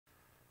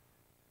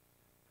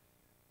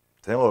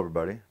Hello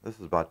everybody, this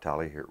is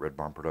Vitali here at Red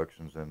Barn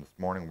Productions, and this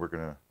morning we're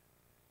going to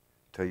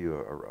tell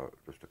you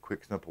just a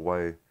quick simple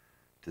way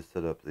to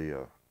set up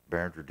the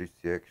Behringer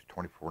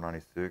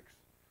DCX2496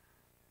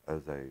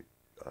 as a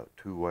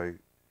two-way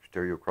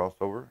stereo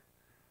crossover,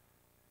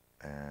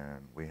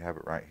 and we have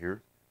it right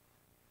here.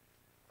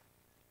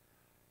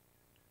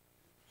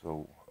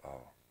 So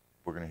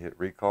we're going to hit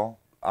recall.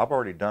 I've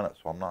already done it,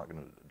 so I'm not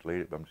going to delete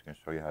it, but I'm just going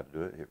to show you how to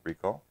do it. Hit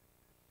recall.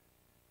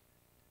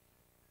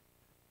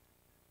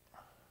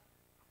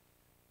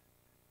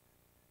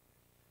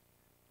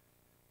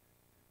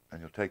 And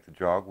you'll take the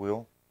jog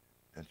wheel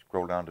and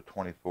scroll down to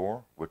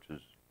 24, which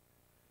is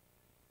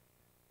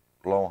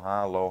low,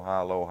 high, low,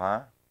 high, low,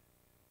 high.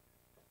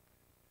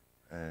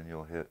 And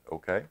you'll hit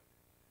OK.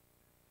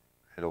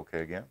 Hit OK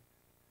again.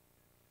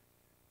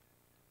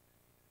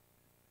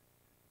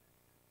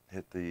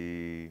 Hit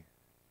the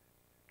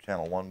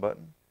channel 1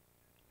 button.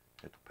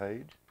 Hit the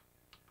page.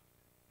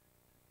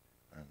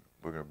 And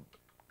we're going to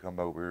come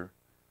over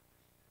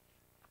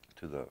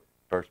to the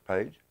first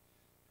page.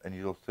 And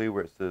you'll see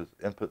where it says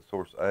input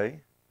source A.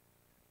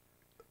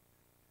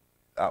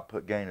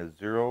 Output gain is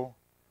 0.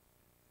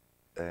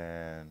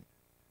 And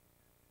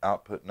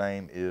output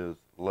name is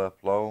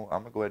left low.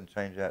 I'm going to go ahead and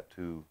change that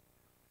to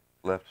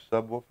left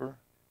subwoofer.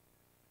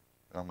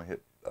 And I'm going to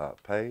hit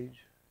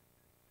page.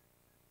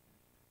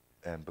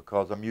 And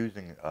because I'm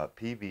using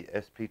PV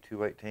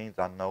SP218s,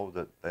 I know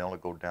that they only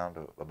go down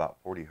to about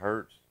 40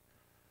 hertz.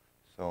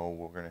 So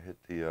we're going to hit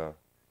the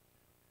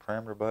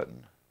parameter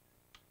button.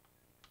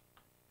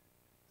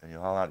 And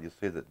you'll highlight, you'll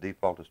see that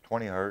default is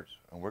 20 hertz.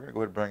 And we're going to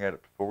go ahead and bring that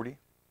up to 40.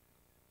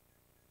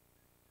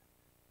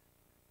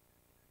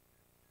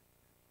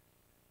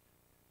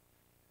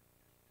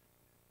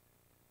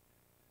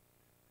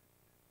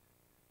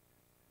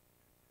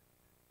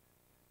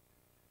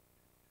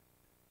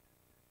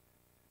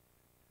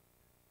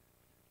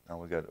 Now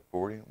we got it at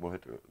 40. We'll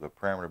hit the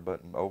parameter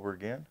button over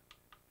again.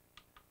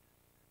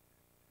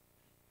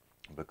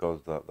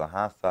 Because the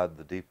high side,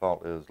 the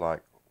default is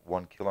like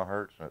 1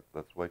 kilohertz.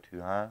 That's way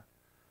too high.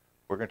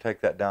 We're going to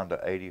take that down to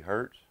 80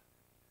 hertz.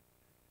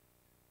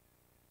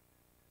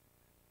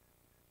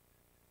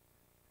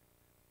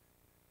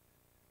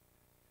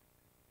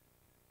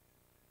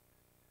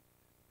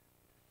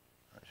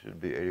 That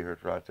should be 80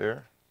 hertz right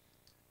there.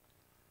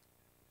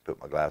 Put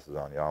my glasses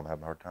on, y'all. I'm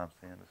having a hard time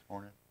seeing this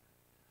morning.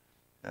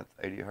 That's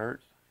 80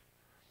 hertz.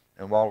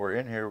 And while we're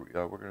in here,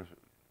 we're going to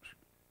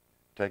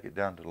take it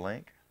down to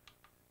link.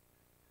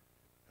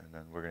 And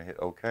then we're going to hit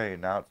OK.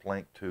 Now it's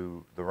linked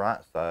to the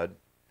right side.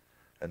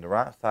 And the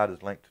right side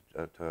is linked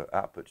to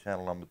output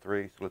channel number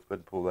 3. So let's go ahead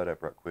and pull that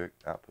up right quick.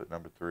 Output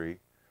number 3.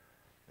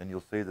 And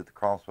you'll see that the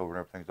crossover and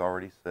everything's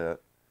already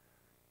set.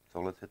 So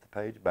let's hit the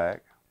page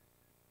back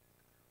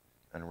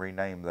and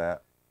rename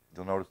that.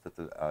 You'll notice that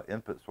the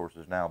input source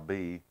is now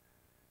B.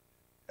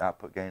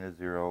 Output gain is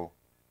 0.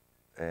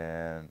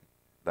 And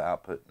the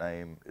output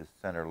name is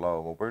center low.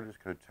 Well, we're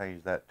just going to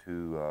change that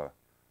to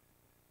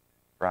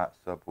right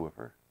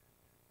subwoofer.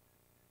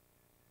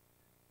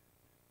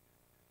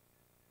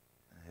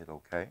 And hit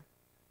OK.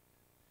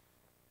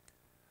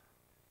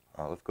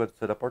 Let's go ahead and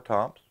set up our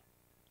tops.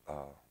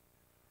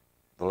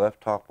 The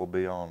left top will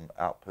be on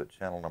output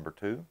channel number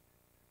 2.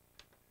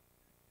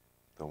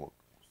 So we'll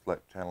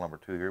select channel number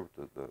 2 here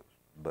with the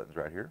buttons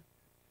right here.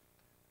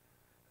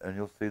 And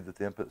you'll see that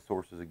the input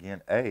source is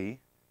again A.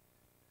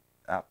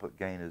 Output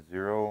gain is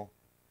 0.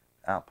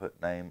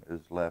 Output name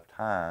is left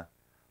high.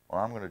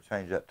 Well, I'm going to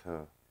change that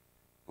to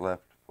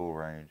left full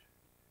range.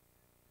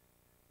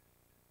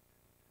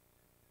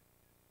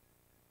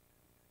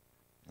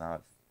 Now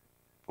it's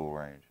full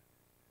range.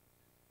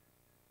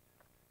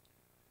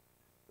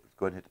 Let's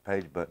go ahead and hit the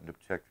page button to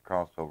check the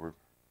crossover.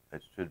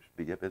 It should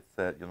be, if it's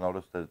set, you'll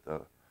notice that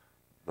the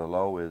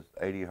low is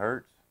 80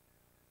 hertz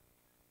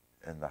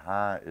and the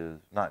high is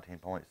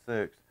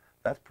 19.6.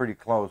 That's pretty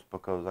close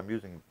because I'm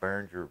using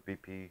Behringer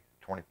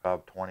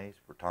VP2520s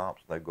for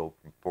tops. They go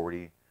from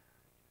 40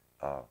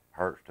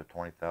 hertz to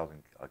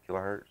 20,000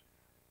 kilohertz.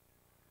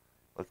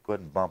 Let's go ahead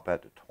and bump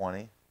that to 20.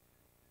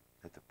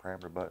 Hit the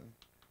parameter button.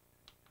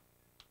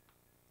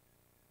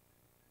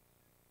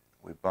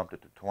 We bumped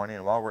it to 20,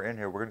 and while we're in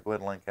here, we're going to go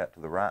ahead and link that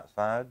to the right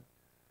side.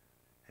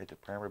 Hit the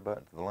parameter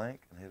button to the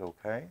link and hit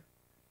OK.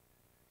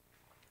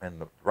 And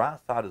the right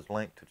side is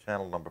linked to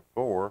channel number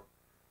 4.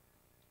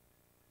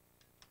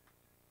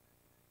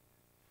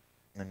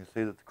 And you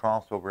see that the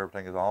crossover,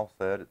 everything is all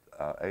set. It's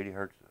 80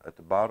 hertz at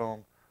the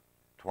bottom,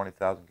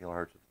 20,000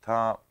 kilohertz at the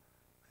top.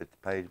 Hit the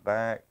page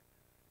back,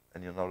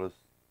 and you'll notice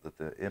that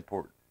the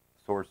import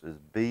source is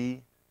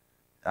B.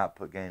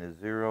 Output gain is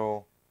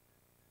 0.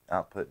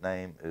 Output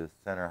name is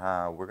center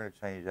high. We're going to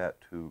change that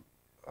to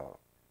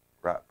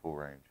right full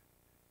range.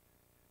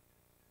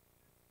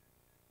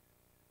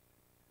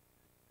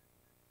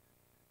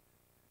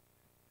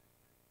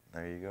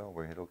 There you go.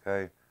 We're going to hit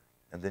OK.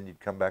 And then you'd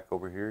come back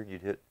over here and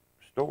you'd hit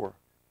store.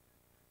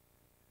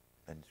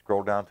 And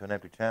scroll down to an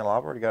empty channel.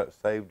 I've already got it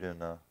saved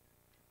in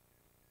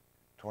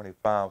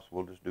 25, so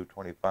we'll just do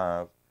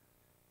 25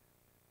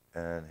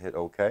 and hit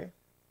OK.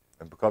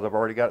 And because I've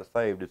already got it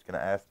saved, it's going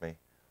to ask me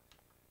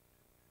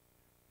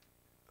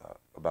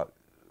about,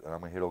 and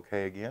I'm going to hit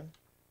OK again.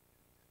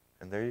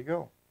 And there you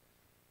go.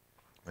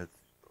 It's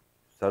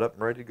set up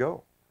and ready to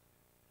go.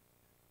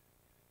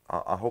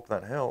 I hope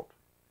that helped.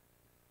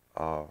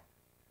 The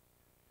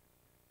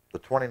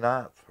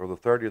 29th or the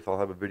 30th, I'll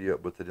have a video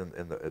with it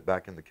in the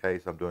back in the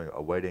case. I'm doing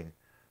a waiting,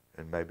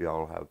 and maybe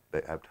I'll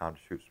have time to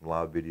shoot some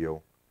live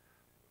video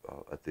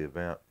at the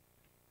event,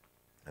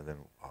 and then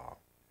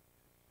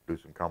do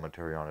some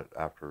commentary on it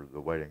after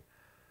the waiting.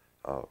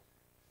 So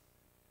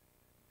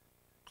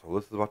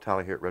this is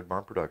Vitali here at Red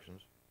Barn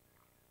Productions,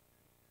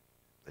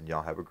 and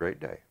y'all have a great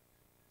day.